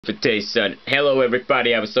Invitation. Hello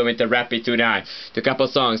everybody, I was so happy tonight. The couple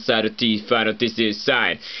songs out of these final this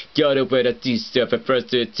design. Go to where the stuff at first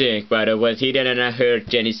to think, but I was hidden and I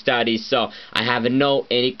heard any studies, so I haven't know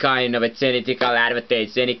any kind of analytical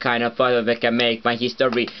advantage, any kind of photo that can make my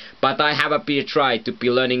history. But I have a bit tried to be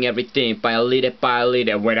learning everything by a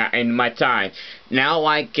little when I end my time. Now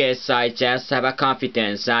I guess I just have a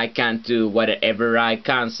confidence I can do whatever I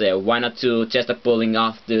can say. 1 or 2 just a pulling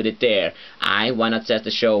off to the dare. I wanna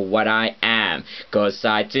just show what I am, cause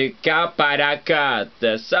I took out but I got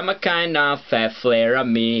some kind of a flair of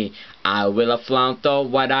me. I will flaunt all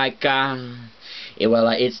what I got. Well,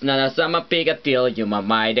 it's not some big a deal, you might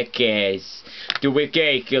mind the case. To be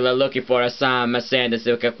gay, killer looking for a some sentence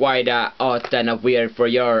quite odd and weird for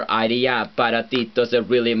your idea, but it doesn't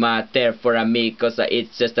really matter for me, cause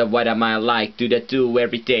it's just what I might like to do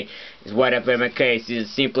every day. It's whatever my case is,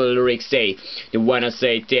 simple lyrics say. You wanna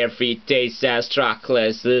say every day's as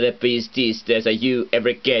trackless, little piece this you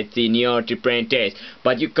ever get in your different days.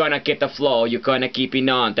 But you gonna get the flow, you gonna keep it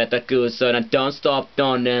on, that the good so don't stop,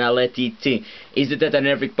 don't and I let it in. Is it that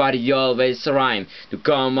everybody always rhyme? To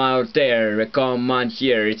come out there, come on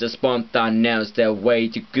here, it's a spontaneous, the way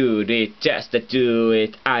to good it, just to do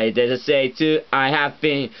it. I just say to, I have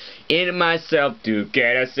been in myself to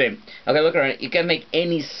get a sim. Okay, look around, you can make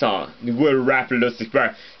any song. The word rap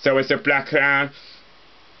Lucifer, so it's a black clown.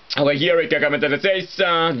 Over here it can come into the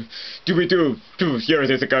station. Here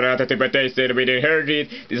is a correct interpretation. We didn't heard it.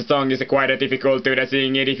 This song is quite difficult to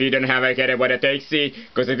sing it if you don't have a get what it takes it.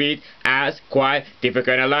 Cause the beat has quite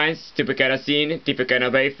difficult lines, difficult scene,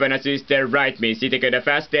 difficult wave and a sister right me. See the kind of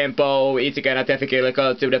fast tempo, it's kind of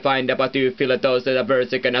difficult to define about to feel those that the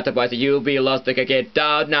verse cannot otherwise you'll be lost like a get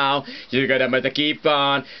down now. You gotta keep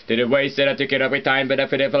on. To the ways that I took it every time, but I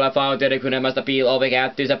feel I found that I couldn't must appeal all we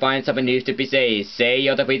have to find something needs to be said. Say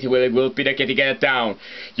other way will be the kid to get it down.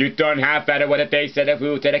 You don't have better what it takes to the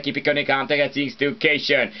food that I keep it going to contact things to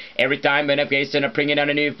occasion. Every time when I face and I bring it on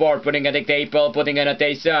a new board, putting on the table, putting on a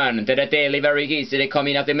station. To the daily very easy, they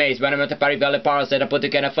coming off the maze. When I'm at the Paris Valley Park, said I put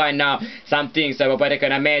it gonna find now some things I will better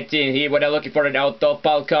gonna met in here what I'm looking for it out of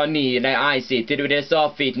balcony and I see to do this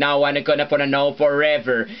off it. Now I'm gonna put a no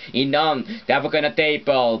forever. In on the gonna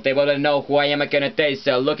table. They wanna know who I am gonna taste.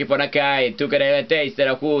 So looking for a guy to get a taste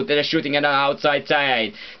that who that are shooting on the outside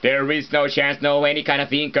side. There is no chance, no any kind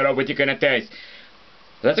of ink or what you gonna taste.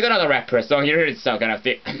 Let's go another rapper song. Here is some kind of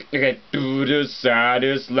thing. Okay, to the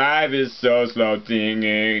saddest life is so slow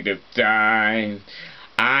thinking the time.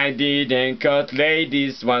 I didn't cut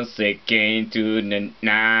ladies once again to the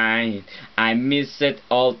night. I missed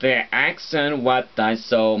all the action, what I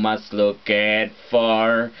so much look at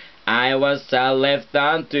for. I was left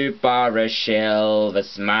on to partial with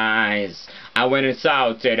smiles. I went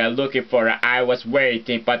south and looking for her. I was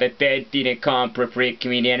waiting, but the day didn't come freak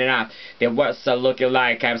me enough. There was looking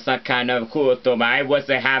like I'm some kind of hood, though I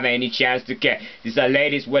wasn't having any chance to get. These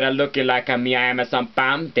ladies were looking like me. I am some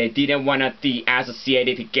bum. They didn't wanna be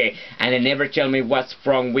associated gay, and they never tell me what's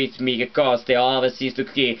wrong with me because they always seem to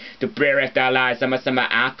key to break their lies. I'm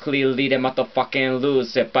ugly little motherfucking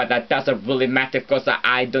loser, but that doesn't really matter cause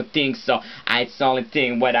I don't think so. It's the only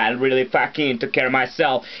thing what I really fucking took care of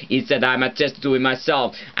myself is that I'm just doing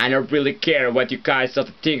myself. I don't really care what you guys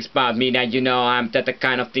think about me. Now you know I'm that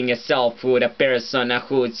kind of thing yourself, who the person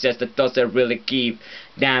who just doesn't really give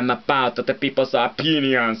damn about the people's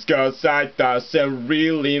opinions, cause I doesn't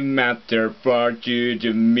really matter for you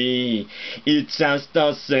to me. It just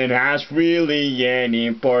doesn't have really any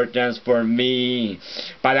importance for me.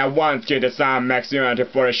 But I want you to sound maximum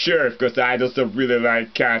for sure, cause I doesn't really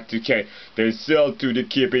like cat to cat. They sell to the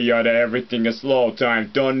keep it everything is slow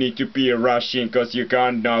time. Don't need to be rushing cause you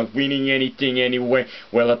can't not winning anything anyway.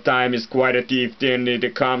 Well, the time is quite a thief then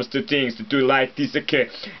it comes to things to do like this okay.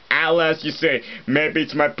 Unless you say, maybe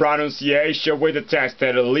it's my pronunciation with the text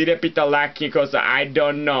that a little bit lacking cause I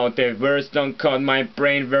don't know, the words don't cut my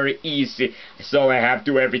brain very easy. So I have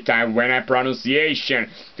to every time when I pronunciation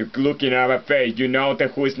to looking at my face, you know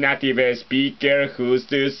that who's native speaker, who's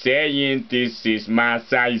to saying this is my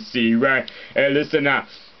size, see right? Hey listen now.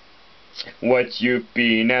 What you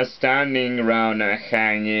been standing around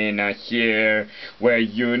hanging here, where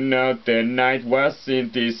you know the night was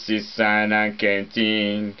in this is an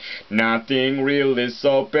canteen. Nothing really is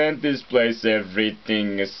open this place,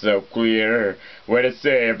 everything is so clear. Where they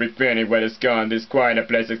say every penny where it's gone, there's quite a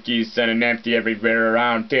place of keys and empty everywhere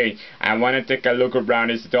around day. I wanna take a look around,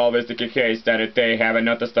 is it always the case that they have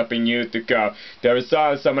another stopping you to go? There is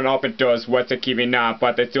always someone open doors, what's the keeping up,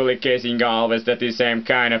 but the truly casing always that the same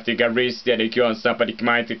kind of thing, a risk that you want somebody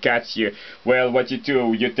might to catch you. Well, what you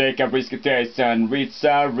do, you take a risky taste and reach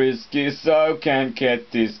so risky, so can't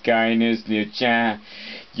get this kindness new chance.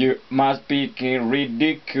 You must be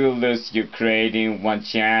ridiculous, you're creating one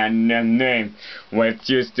channel name. What's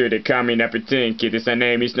used to the coming everything, it is a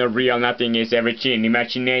name, it's not real, nothing is everything.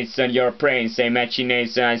 Imagination, your brain, say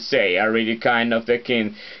imagination, I say, are really kind of the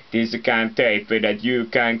king. This kind of tape that you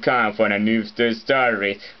can come for a new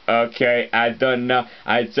story. Okay, I don't know,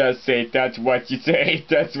 I just say that's what you say,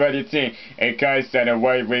 that's what you think. A guy said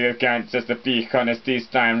away with you can't just be honest this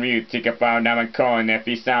time. You think about I'm a coin if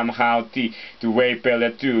he somehow to wait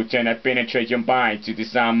better to trying to penetrate your mind to the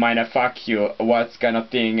sound mind fuck you. What kind of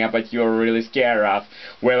thing but you're really scared of?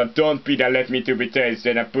 Well, don't be the let me to be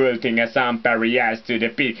tasted and putting a some barriers to the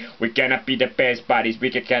beat. We cannot be the best buddies, we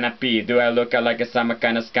cannot be. Do I look like some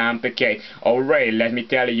kind of complicate? Alright, let me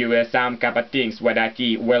tell you some kind of things what I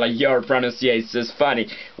eat. Well, your pronunciation is funny.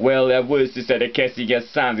 Well, was this the case you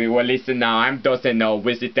sound? Well, listen now, I'm doesn't know.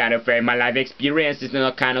 With it that affair, my life experience is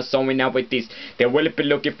not kind of showing up with this. They will be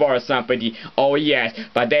looking for somebody. Oh yes,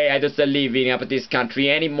 but they are just living up this country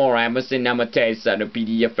anymore. I must say, I'm a taste of the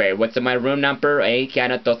PDF. What's my room number? I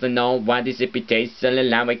kind of doesn't know what is it. Taste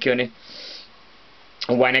and I couldn't.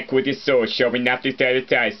 When I quit this show, showing up to tell the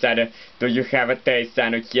taste, do you have a taste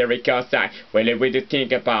and here it goes on. Well, if we do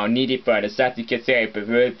think about needy for the static shape of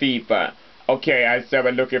the people. Okay, I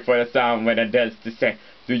started looking for the sound when I does to say.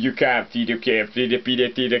 Do you care, do you care, do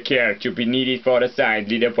you care to be needed for the side,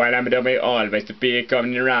 leader while I'm the way always to be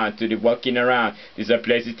coming around, to the walking around, there's a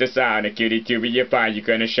place is the sound, a cutie to be your part, you're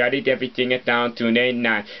gonna shut it everything at down to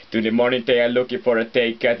 9 to the morning they are looking for a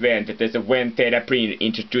take advantage, there's a when they are print,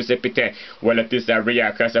 introduce a bit, well it is a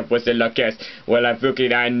real cause of what's the luckiest, well I've looked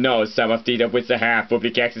I know some of the with the have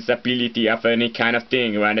public accessibility of any kind of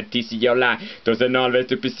thing, around the TC your life, doesn't always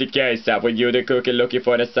to be the case, when you're the cookie looking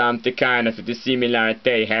for the something kind of the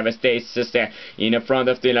similarity. Have a stage sister in the front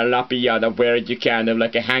of the lapia where you can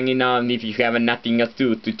like hanging on if you have nothing else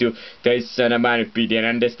to do. There's an amount of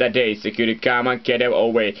and that's the day. So you come and get it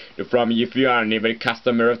away from if you are never a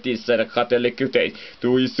customer of this hotel liquidate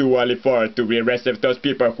to usually for to be arrested those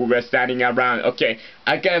people who were standing around. Okay,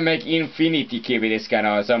 I can make infinity keep this kind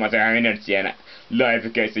of so much energy and life.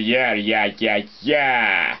 Okay, so yeah.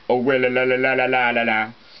 Oh well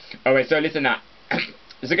la. Alright, so listen now.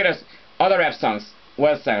 Look at us other rap songs.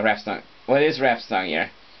 What's that rap song? What is rap song here?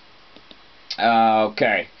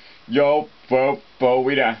 Okay. Yo, with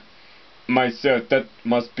myself, that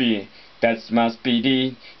must be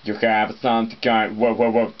the, you have something kind,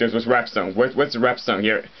 whoa, this was rap song. What's the rap song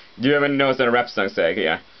here? Do you even know what a rap song say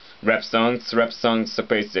here? Rap songs,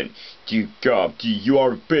 supposed you go, you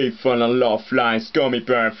are paid for a love line, scummy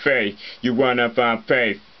perfect, you wanna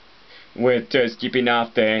pay, with just keeping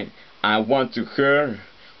after, I want to hear.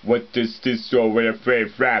 What does this show with a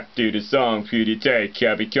brave rap to the song for the take?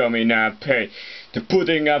 I'll be coming up pay. The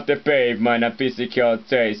putting of the pavement, a physical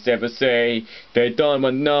taste. Ever say they don't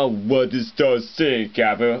want know what is those things,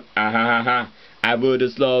 I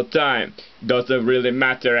would slow time. Doesn't really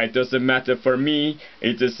matter, it doesn't matter for me.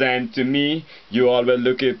 It's the same to me. You always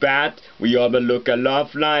look at bad, we always look at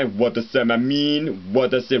love line. What does that mean? What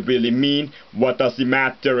does it really mean? What does it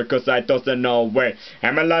matter? Cause I doesn't know where.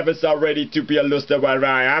 And my life is already to be a loser where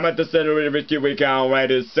I am at the center of the we can't wait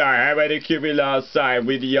to side. I'm ready to keep it outside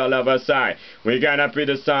with the all of our side. We gonna be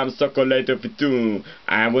the same circle later for two.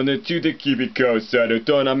 I wanted you to keep it close, so the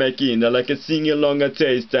tone I'm making like a sing along a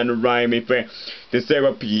taste and a rhyme if the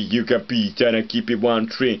therapy you can be. And keep it one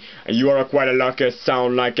tree, and you are quite a lucky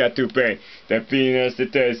sound like a toupee. The penis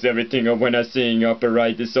it is everything when I sing opera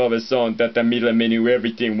is always on that the middle menu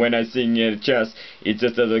everything when I sing in chest it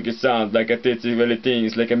just like a sound like a really thing.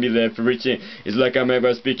 It's like a middle of reaching. It's like I'm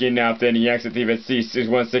ever speaking after any accent even cease. It's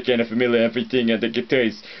 1 second familiar everything and the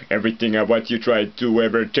taste everything of what you try to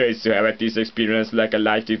ever taste to have this experience like a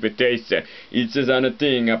life if it taste. It's just on a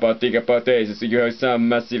thing about taste. So you have some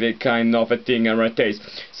massive kind of a thing and a taste.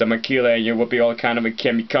 Some killer you will be all kind of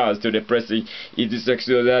chemicals to the pressing. It is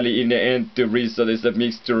actually in the end the result is a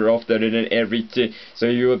mixture of that and everything. So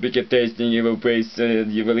you will be tasting, you will base,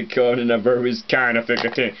 you will come in a various kind of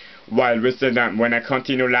thing. While listen that when I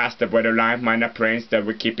continue last the weather line minor brains that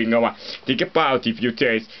we're keeping over. Think about if you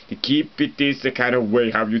taste to keep it this the kind of way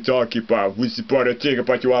how you talk about. Which is part of thing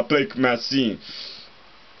about your play machine.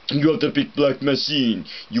 You have the big black machine.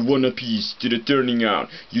 You want a piece to the turning out.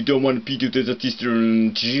 You don't want a piece to the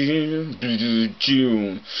cistern.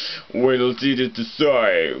 Wait till it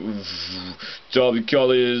decide. Topic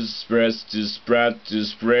colors, press to spread to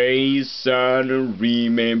spray. Sun,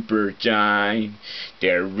 remember time.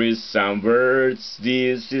 There is some words.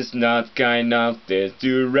 This is not kind of the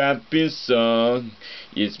to rapping song.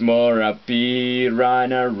 It's more a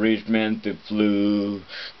run arrangement to flu.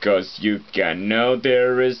 Cause you can know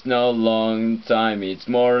there is no long time. It's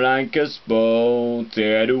more like a spot.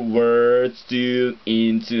 The words still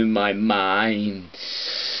into my mind.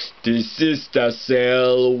 This is the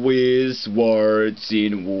cell with words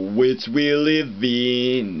in which we live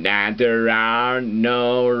in, and there are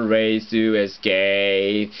no ways to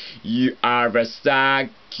escape. You are stuck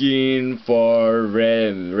in for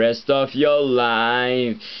the rest of your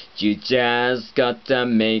life. You just gotta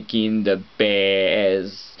make it the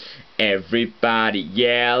best. Everybody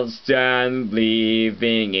else done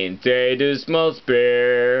living into the small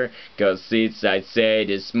sphere. Cause it's, I'd say,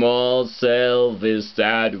 the small self is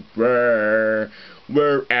that where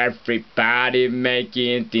everybody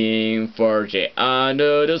making things for the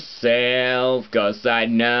under the self. Cause I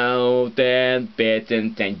know that better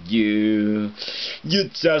than you. You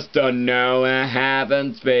just don't know I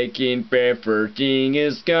haven't spoken paper thing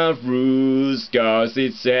is got rules. Cause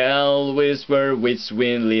it's always where which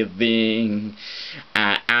we living.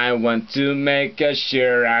 I want to make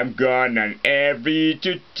sure I'm gone on every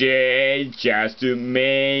today just to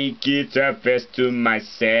make it the best to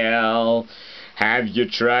myself. Have you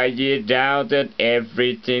tried it out that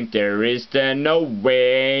everything there is there no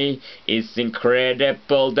way? It's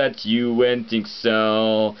incredible that you wouldn't think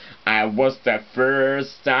so. I was the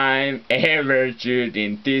first time ever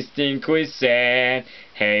shooting this thing we said.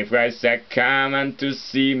 Hey, guys, come on to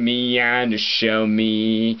see me and to show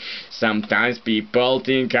me. Sometimes people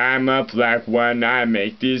think I'm a black when I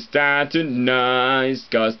make this tattoo noise.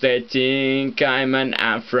 Cause they think I'm an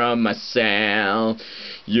Afro myself.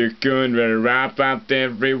 You couldn't wrap up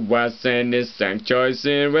everyone and it's some choice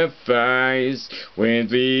in advice.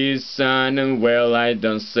 With this son and well I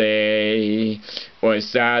don't say.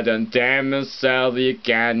 Was I don't tell myself you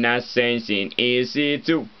cannot say it easy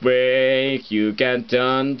to wake. You can't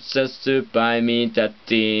just to buy me that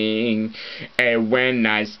thing. And when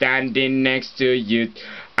I standing next to you,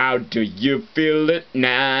 how do you feel it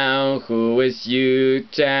now? Who is you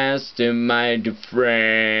test my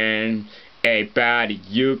friend? Hey buddy,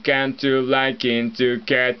 you can't do like into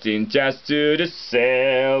getting just to the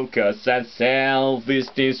self. Cause that self is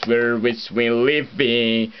this world which we live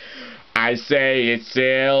in. I say it's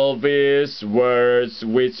selfish words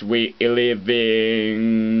which we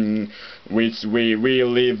living, which we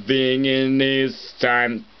living in this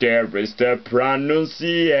time. There is the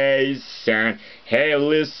pronunciation. Hey,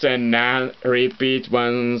 listen and repeat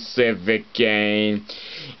once again.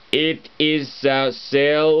 It is a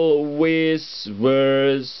selfish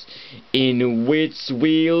words in which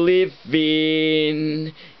we live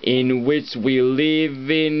in which we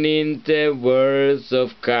live in the words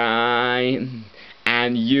of kind.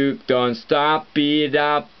 And you don't stop it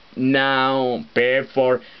up now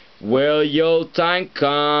before will your time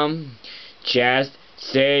come. Just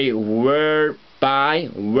say word by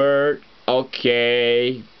word,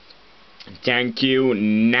 okay. Thank you.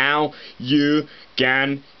 Now you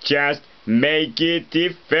can just make it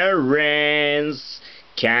difference.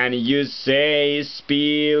 Can you say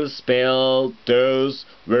spell those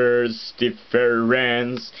words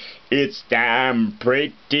difference? It's damn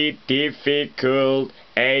pretty difficult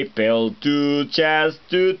able to just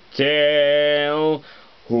to tell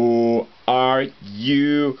who are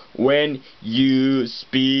you when you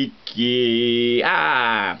speak.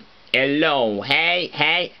 Hello, hey,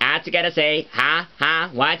 what you gonna say?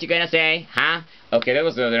 What you gonna say? Okay, that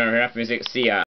was the rap music. See ya.